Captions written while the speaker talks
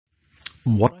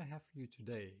What I have for you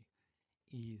today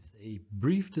is a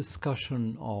brief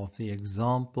discussion of the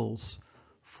examples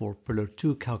for Pillar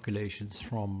 2 calculations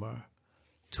from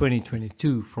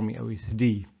 2022 from the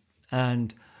OECD.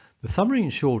 And the summary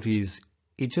in short is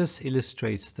it just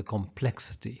illustrates the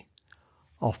complexity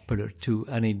of Pillar 2,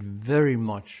 and it very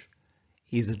much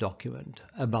is a document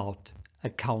about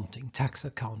accounting, tax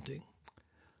accounting.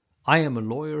 I am a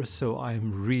lawyer, so I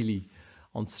am really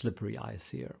on slippery ice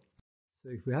here. So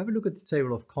if we have a look at the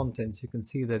table of contents, you can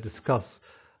see they discuss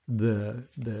the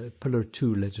Pillar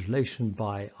 2 legislation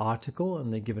by article,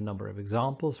 and they give a number of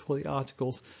examples for the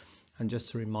articles. And just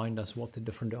to remind us what the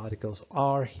different articles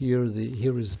are, here is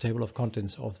the table of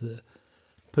contents of the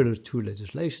Pillar 2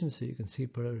 legislation. So you can see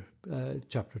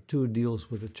Chapter 2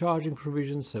 deals with the charging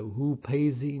provisions, so who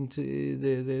pays the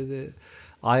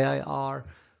IIR.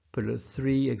 Pillar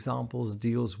 3 examples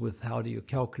deals with how do you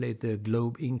calculate the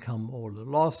globe income or the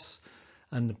loss.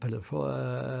 And the Pillar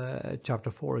 4,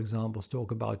 Chapter 4 examples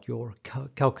talk about your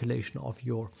calculation of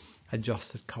your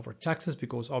adjusted covered taxes,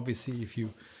 because obviously if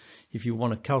you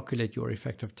want to calculate your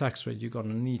effective tax rate, you're going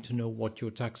to need to know what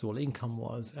your taxable income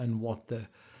was and what the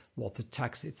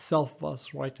tax itself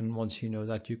was, right? And once you know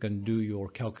that, you can do your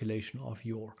calculation of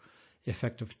your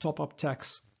effective top-up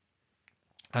tax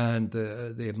and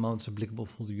the amounts applicable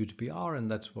for the UTPR, and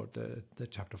that's what the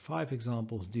Chapter 5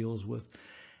 examples deals with.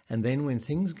 And then when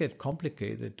things get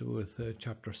complicated with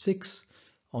Chapter 6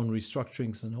 on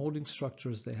restructurings and holding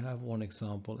structures, they have one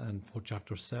example. And for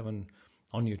Chapter 7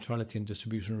 on neutrality and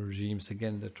distribution regimes,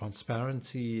 again, the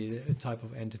transparency type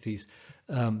of entities,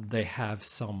 they have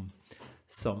some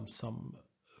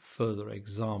further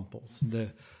examples.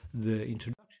 The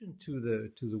introduction to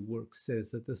the work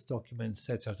says that this document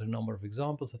sets out a number of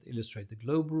examples that illustrate the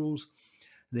globe rules.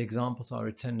 The examples are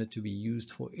intended to be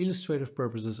used for illustrative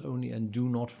purposes only and do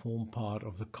not form part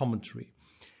of the commentary.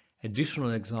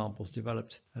 Additional examples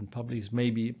developed and published may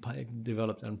be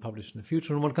developed and published in the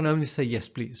future. And one can only say, yes,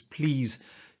 please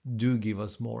do give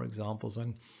us more examples.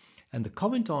 And the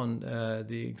comment on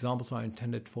the examples are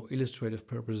intended for illustrative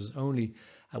purposes only.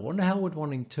 I wonder how would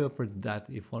one interpret that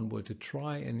if one were to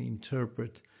try and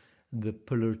interpret the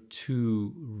Pillar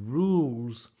 2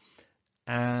 rules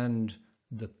and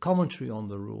the commentary on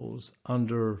the rules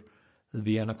under the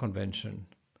Vienna Convention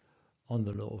on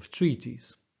the Law of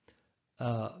Treaties.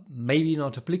 Maybe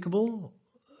not applicable,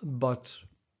 but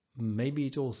maybe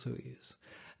it also is.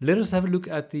 Let us have a look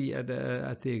at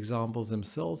the examples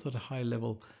themselves at a high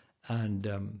level, and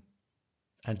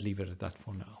leave it at that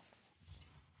for now.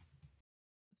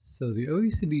 So the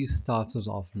OECD starts us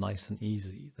off nice and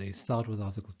easy. They start with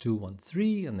Article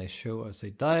 213 and they show us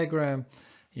a diagram.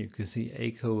 You can see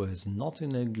ACO is not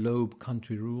in a globe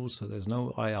country rule, so there's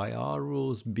no IIR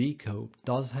rules. BCO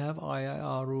does have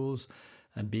IIR rules,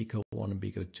 and BCO 1 and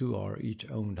BCO 2 are each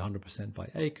owned 100% by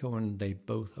ACO, and they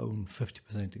both own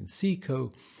 50% in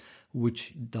CCO,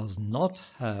 which does not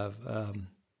have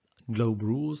globe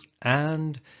rules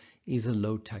and is a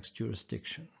low tax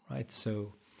jurisdiction, right?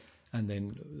 So, and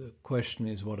then the question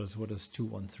is, what does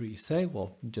 213 say?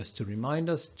 Well, just to remind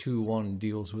us, 2.1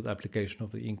 deals with application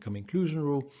of the income inclusion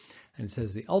rule, and it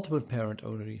says the ultimate parent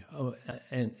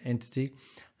entity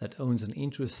that owns an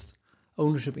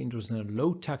ownership interest in a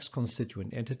low tax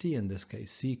constituent entity, in this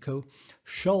case CCO,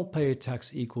 shall pay a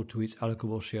tax equal to its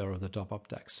allocable share of the top-up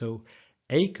tax. So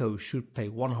ACO should pay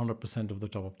 100% of the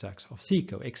top-up tax of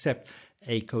CCO, except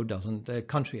ACO doesn't,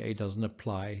 country A doesn't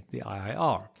apply the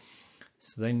IIR.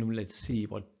 So then let's see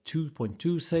what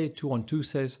 2.12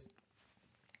 says.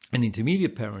 An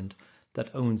intermediate parent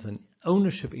that owns an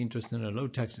ownership interest in a low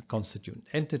tax constituent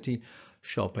entity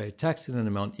shall pay a tax in an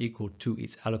amount equal to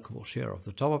its allocable share of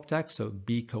the top-up tax. So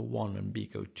BCO 1 and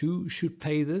BCO 2 should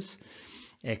pay this,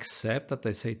 except that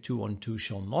they say 212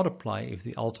 shall not apply if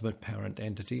the ultimate parent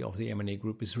entity of the M&A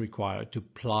group is required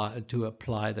to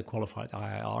apply the qualified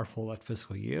IIR for that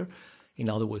fiscal year. In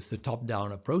other words, the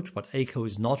top-down approach, but ACO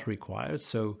is not required,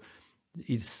 so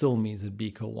it still means that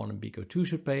BCO 1 and BCO 2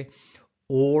 should pay,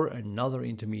 or another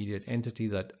intermediate entity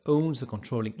that owns the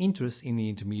controlling interest in the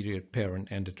intermediate parent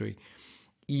entity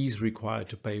is required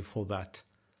to pay for that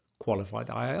qualified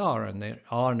IIR, and there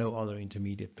are no other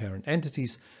intermediate parent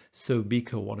entities, so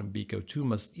BCO 1 and BCO 2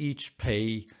 must each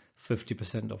pay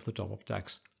 50% of the top-up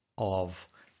tax of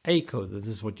ACO. This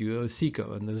is what you owe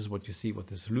CCO, and this is what you see what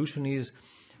the solution is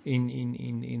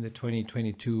in the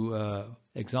 2022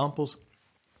 examples.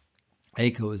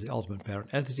 ACO is the ultimate parent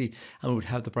entity and would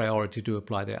have the priority to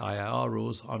apply the IIR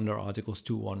rules under Articles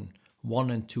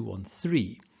 211 and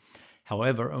 213.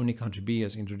 However, only country B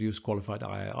has introduced qualified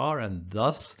IIR, and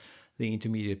thus the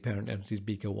intermediate parent entities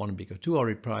BCO 1 and BCO 2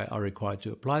 are required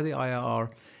to apply the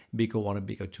IIR. BICO1 and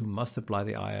BICO2 must apply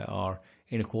the IIR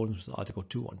in accordance with Article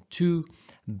 212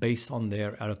 based on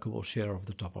their allocable share of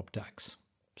the top-up tax.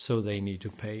 So they need to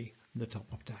pay the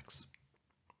top-up tax.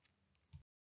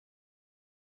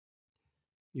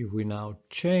 If we now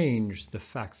change the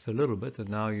facts a little bit, and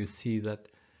now you see that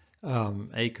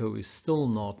ACO is still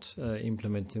not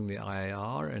implementing the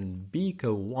IIR, and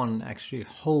BICO1 actually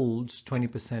holds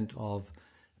 20% of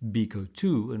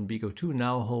BICO2, and BICO2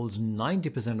 now holds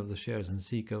 90% of the shares in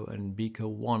SECO, and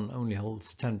BICO1 only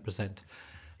holds 10%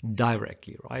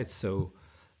 directly, right? So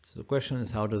the question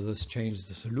is, how does this change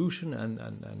the solution?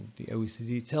 And the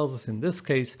OECD tells us in this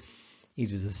case,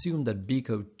 it is assumed that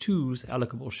BICO2's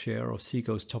allocable share of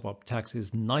SECO's top-up tax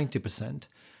is 90%,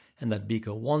 and that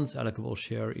BICO1's allocable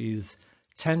share is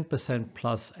 10%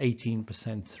 plus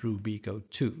 18% through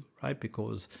BICO2, right?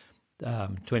 Because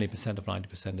 20% of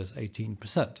 90% is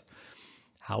 18%.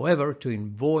 However, to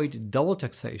avoid double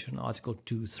taxation, Article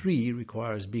 2.3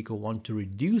 requires BICO1 to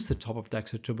reduce the top-up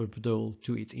tax attributable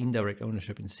to its indirect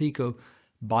ownership in SECO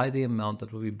by the amount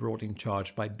that will be brought in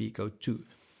charge by BICO2.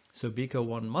 So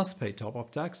BICO1 must pay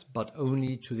top-up tax, but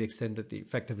only to the extent that it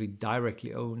effectively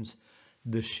directly owns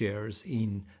the shares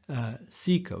in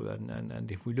SECO.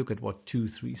 And if we look at what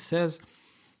 2.3 says,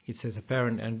 it says a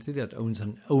parent entity that owns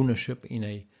an ownership in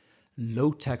a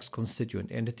low tax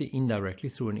constituent entity indirectly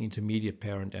through an intermediate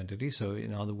parent entity. So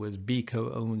in other words,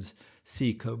 BICO owns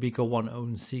SECO, BICO1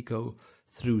 owns SECO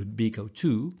through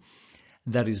BICO2,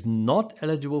 that is not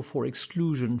eligible for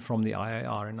exclusion from the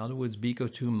IIR. In other words,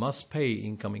 BICO2 must pay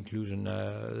income inclusion,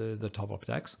 the top-up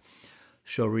tax,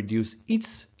 shall reduce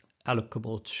its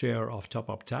allocable share of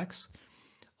top-up tax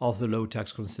of the low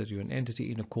tax constituent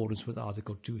entity in accordance with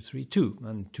Article 232.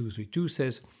 And 232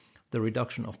 says the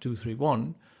reduction of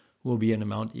 231 will be an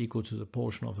amount equal to the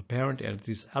portion of the parent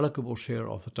entity's allocable share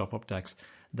of the top-up tax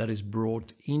that is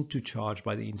brought into charge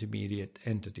by the intermediate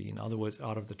entity. In other words,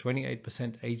 out of the 28%,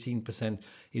 18%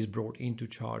 is brought into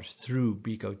charge through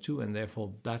BICO2, and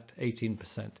therefore that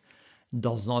 18%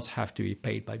 does not have to be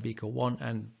paid by BICO1,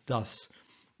 and thus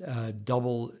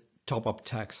double top-up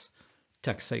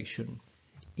taxation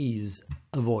is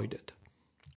avoided.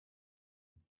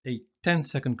 A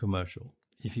 10-second commercial.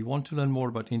 If you want to learn more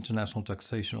about international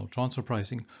taxation or transfer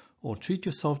pricing, or treat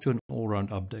yourself to an all-round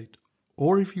update,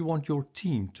 or if you want your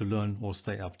team to learn or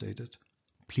stay updated,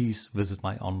 please visit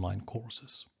my online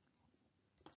courses.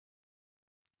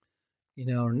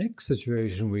 In our next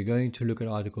situation, we're going to look at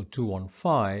Article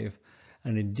 215,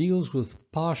 and it deals with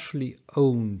partially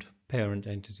owned parent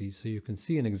entities. So you can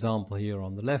see an example here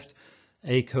on the left.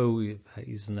 ACO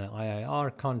is an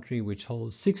IIR country which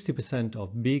holds 60%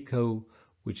 of BICO,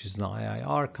 which is an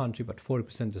IIR country, but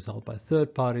 40% is held by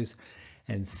third parties,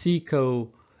 and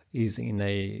SECO is in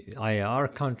a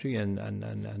IIR country and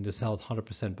is held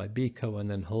 100% by BICO, and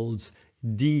then holds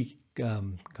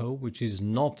DCO, which is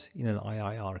not in an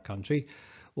IIR country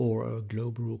or a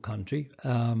global rule country.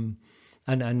 And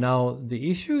now the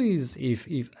issue is, if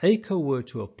ACO were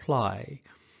to apply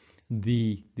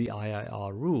the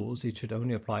IIR rules, it should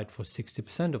only apply it for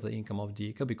 60% of the income of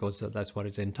DCO, because that's what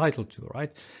it's entitled to,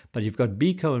 right? But you've got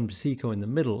BICO and SECO in the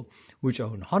middle, which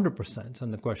own 100%,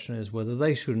 and the question is whether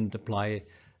they shouldn't apply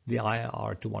the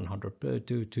IIR to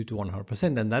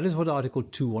 100%, and that is what Article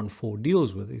 214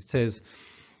 deals with. It says,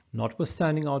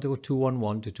 notwithstanding Article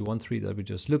 211 to 213 that we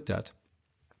just looked at,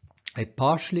 a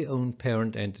partially owned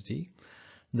parent entity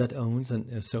that owns,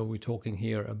 and so we're talking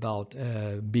here about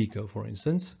BICO, for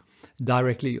instance,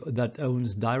 that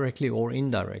owns directly or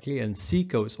indirectly, and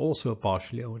SECO is also a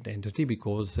partially owned entity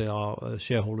because they are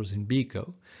shareholders in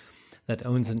BICO, that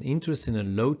owns an interest in a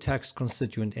low tax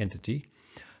constituent entity,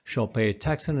 shall pay a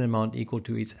tax in an amount equal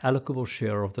to its allocable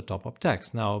share of the top-up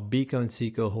tax. Now, BICO and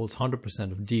SECO holds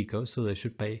 100% of DCO, so they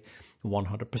should pay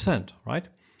 100%, right?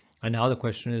 And now the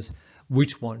question is,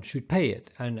 which one should pay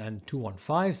it? And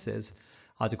 215 says,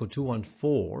 Article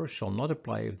 214 shall not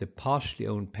apply if the partially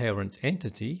owned parent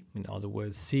entity, in other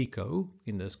words, SECO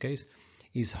in this case,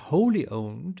 is wholly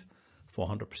owned for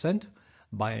 100%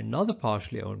 by another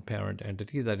partially owned parent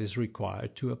entity that is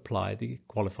required to apply the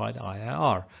qualified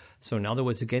IIR. So in other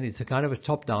words, again, it's a kind of a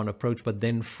top-down approach, but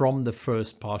then from the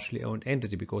first partially owned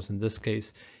entity, because in this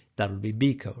case, that would be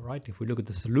BICO, right? If we look at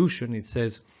the solution, it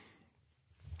says,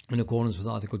 in accordance with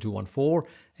Article 214,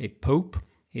 a POPE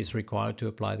is required to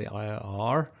apply the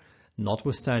IIR,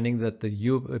 notwithstanding that the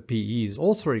UPE is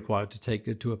also required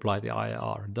to apply the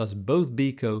IIR. Thus, both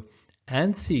BICO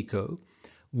and SECO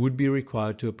would be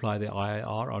required to apply the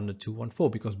IIR under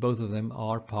 214 because both of them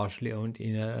are partially owned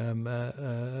in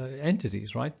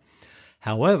entities, right?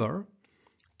 However,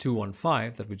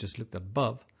 215 that we just looked at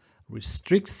above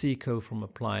restricts SECO from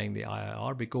applying the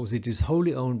IIR because it is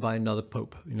wholly owned by another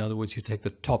POPE. In other words, you take the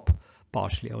top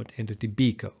partially owned entity,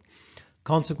 BECO.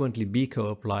 Consequently,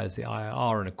 BECO applies the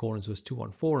IIR in accordance with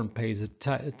 214 and pays a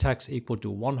tax equal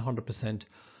to 100%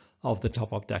 of the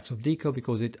top-up tax of DECO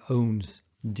because it owns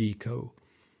DECO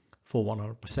for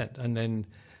 100%. And then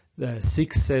the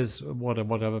 6 says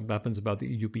whatever happens about the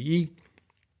UPE,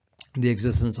 the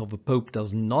existence of a POPE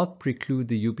does not preclude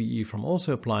the UPE from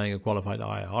also applying a qualified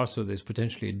IIR, so there's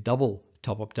potentially a double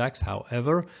top-up tax.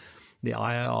 However, the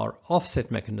IIR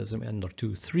offset mechanism under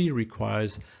 2.3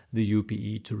 requires the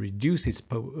UPE to reduce its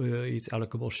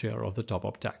allocable share of the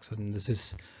top-up tax. And this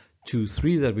is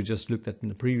 2.3 that we just looked at in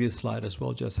the previous slide as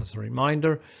well, just as a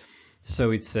reminder.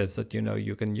 So it says that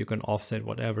you can offset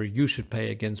whatever you should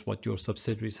pay against what your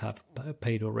subsidiaries have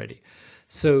paid already.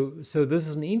 So this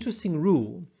is an interesting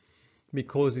rule,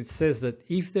 because it says that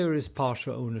if there is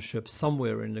partial ownership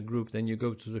somewhere in the group, then you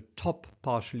go to the top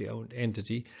partially owned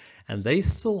entity, and they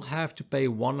still have to pay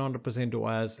 100%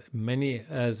 or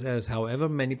as however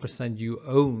many percent you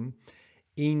own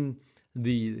in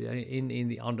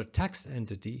the under taxed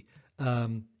entity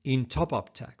in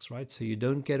top-up tax, right? So you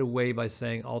don't get away by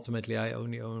saying ultimately I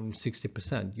only own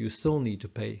 60%. You still need to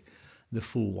pay the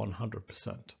full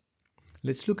 100%.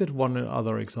 Let's look at one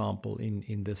other example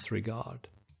in this regard.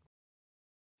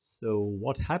 So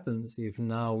what happens if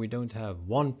now we don't have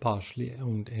one partially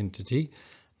owned entity,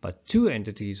 but two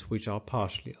entities which are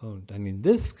partially owned? And in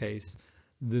this case,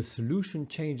 the solution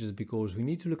changes because we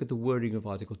need to look at the wording of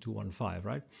Article 215,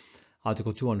 right?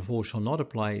 Article 214 shall not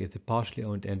apply if the partially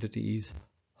owned entity is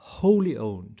wholly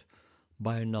owned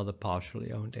by another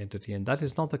partially owned entity. And that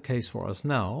is not the case for us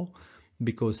now,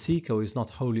 because SECO is not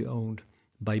wholly owned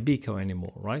by BECO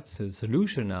anymore, right? So the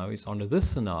solution now is, under this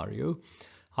scenario,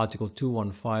 Article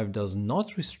 215 does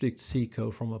not restrict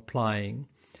SECO from applying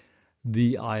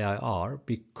the IIR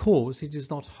because it is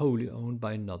not wholly owned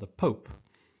by another POPE,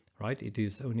 right? It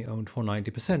is only owned for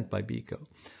 90% by BECO.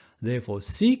 Therefore,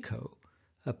 SECO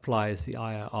applies the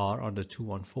IIR under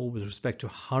 214 with respect to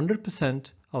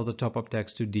 100% of the top-up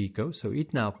tax to DECO, so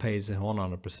it now pays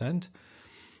 100%.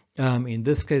 In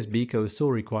this case, BECO is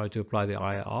still required to apply the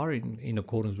IIR in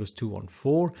accordance with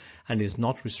 214 and is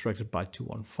not restricted by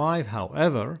 215.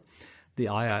 However, the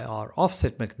IIR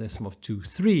offset mechanism of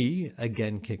 2.3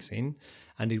 again kicks in,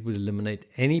 and it will eliminate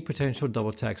any potential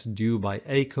double tax due by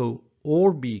ACO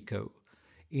or BECO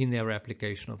in their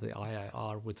application of the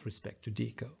IIR with respect to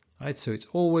DECO. Right? So it's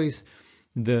always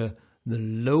the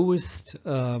lowest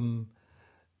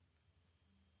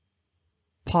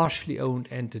partially owned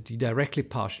entity, directly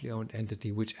partially owned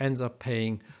entity, which ends up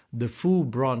paying the full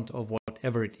brunt of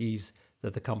whatever it is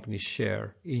that the companies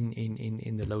share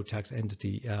in the low tax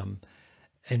entity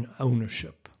and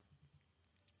ownership.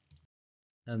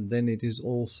 And then it is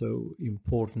also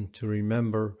important to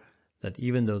remember that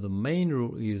even though the main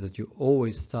rule is that you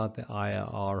always start the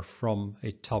IIR from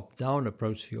a top-down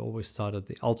approach, you always start at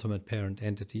the ultimate parent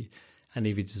entity, and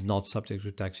if it is not subject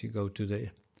to tax, you go to the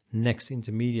next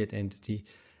intermediate entity,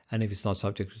 and if it's not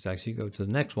subject to tax, you go to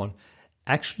the next one.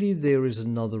 Actually, there is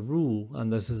another rule,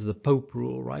 and this is the POPE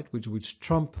rule, right, which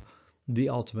trump the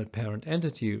ultimate parent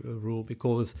entity rule,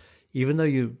 because even though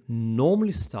you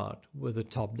normally start with a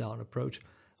top-down approach,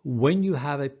 when you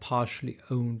have a partially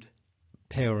owned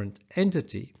parent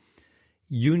entity,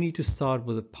 you need to start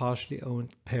with a partially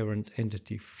owned parent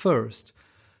entity first,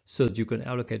 so that you can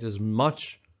allocate as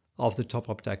much of the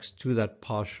top-up tax to that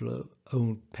partially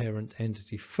owned parent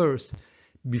entity first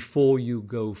before you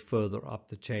go further up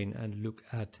the chain and look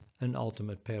at an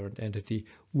ultimate parent entity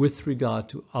with regard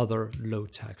to other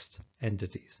low-taxed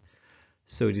entities.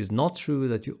 So it is not true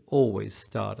that you always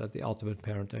start at the ultimate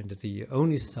parent entity. You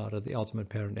only start at the ultimate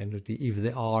parent entity if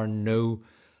there are no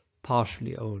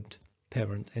partially owned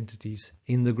parent entities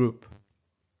in the group,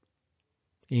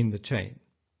 in the chain.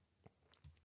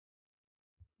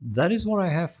 That is what I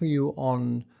have for you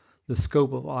on the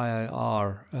scope of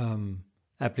IIR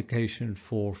application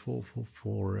for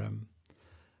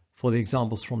the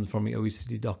examples from the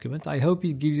OECD document. I hope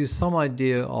it gives you some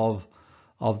idea of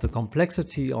the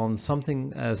complexity on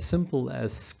something as simple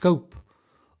as scope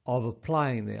of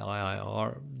applying the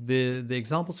IIR. The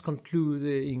examples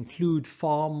include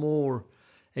far more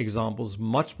examples,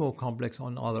 much more complex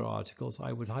on other articles.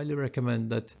 I would highly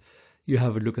recommend that you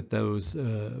have a look at those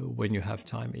when you have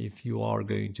time, if you are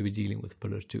going to be dealing with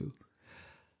Pillar 2.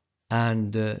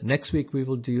 And next week we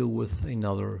will deal with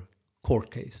another court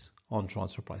case on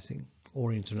transfer pricing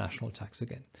or international tax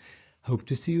again. Hope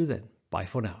to see you then. Bye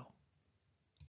for now.